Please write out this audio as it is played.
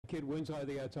Kid Winslow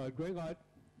the outside. Green light.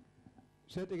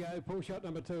 Set to go. Pull shot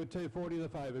number 2 at 240 the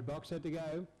favoured. Box set to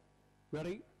go.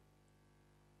 Ready.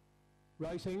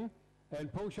 Racing.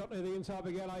 And pull shot near the inside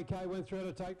again. OK went through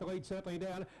to take the lead, certainly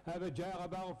down over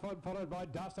Jarabal, followed by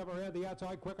Dust up around the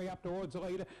outside, quickly up towards the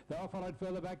lead. They are followed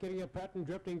further back, getting a pattern,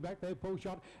 drifting back there. Pull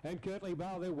shot and Kirtley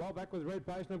Bale there, well back with Red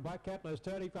Potion and Black Catalyst,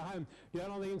 turning for home.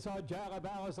 Down on the inside,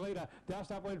 Jarabal as leader.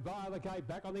 Dust up went via the Cape.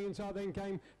 Back on the inside, then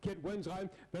came Kid Winslow,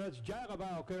 but it's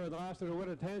Jarabal clear of the last to win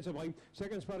it handsomely.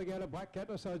 Second spot to go to Black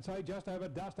Catalyst, I'd say just over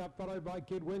Dust up, followed by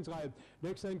Kid Winslow.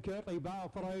 Next then Kirtley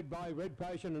Bale, followed by Red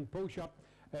Potion and Pull shot.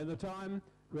 And the time,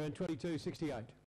 around 22.68.